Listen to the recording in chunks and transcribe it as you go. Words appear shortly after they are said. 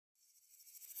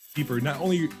keeper. Not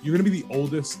only you're going to be the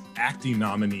oldest acting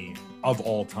nominee of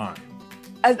all time.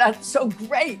 And that's so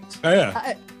great.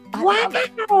 Yeah. I Wow. love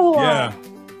it. Yeah.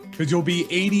 Because you'll be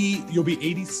 88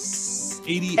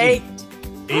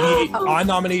 on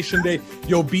nomination day.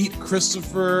 You'll beat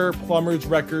Christopher Plummer's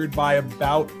record by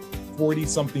about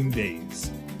 40-something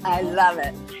days. I love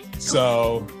it.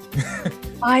 So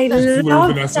I blew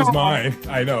love Vanessa's that. mind.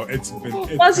 I know it's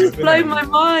That's just blown my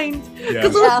mind. Yeah.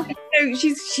 Because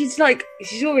she's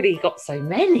already got so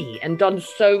many and done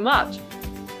so much.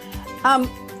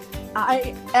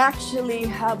 I actually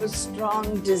have a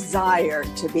strong desire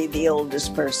to be the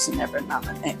oldest person ever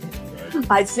nominated.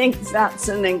 I think that's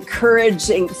an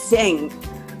encouraging thing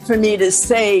for me to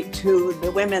say to the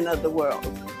women of the world,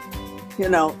 you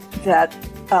know, that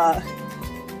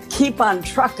keep on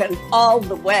trucking all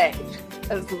the way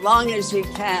as long as you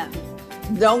can.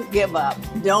 Don't give up.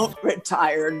 Don't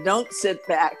retire. Don't sit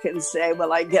back and say,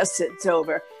 well, I guess it's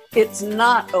over. It's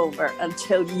not over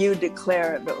until you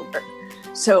declare it over.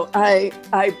 So I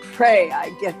pray I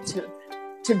get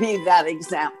to be that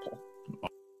example.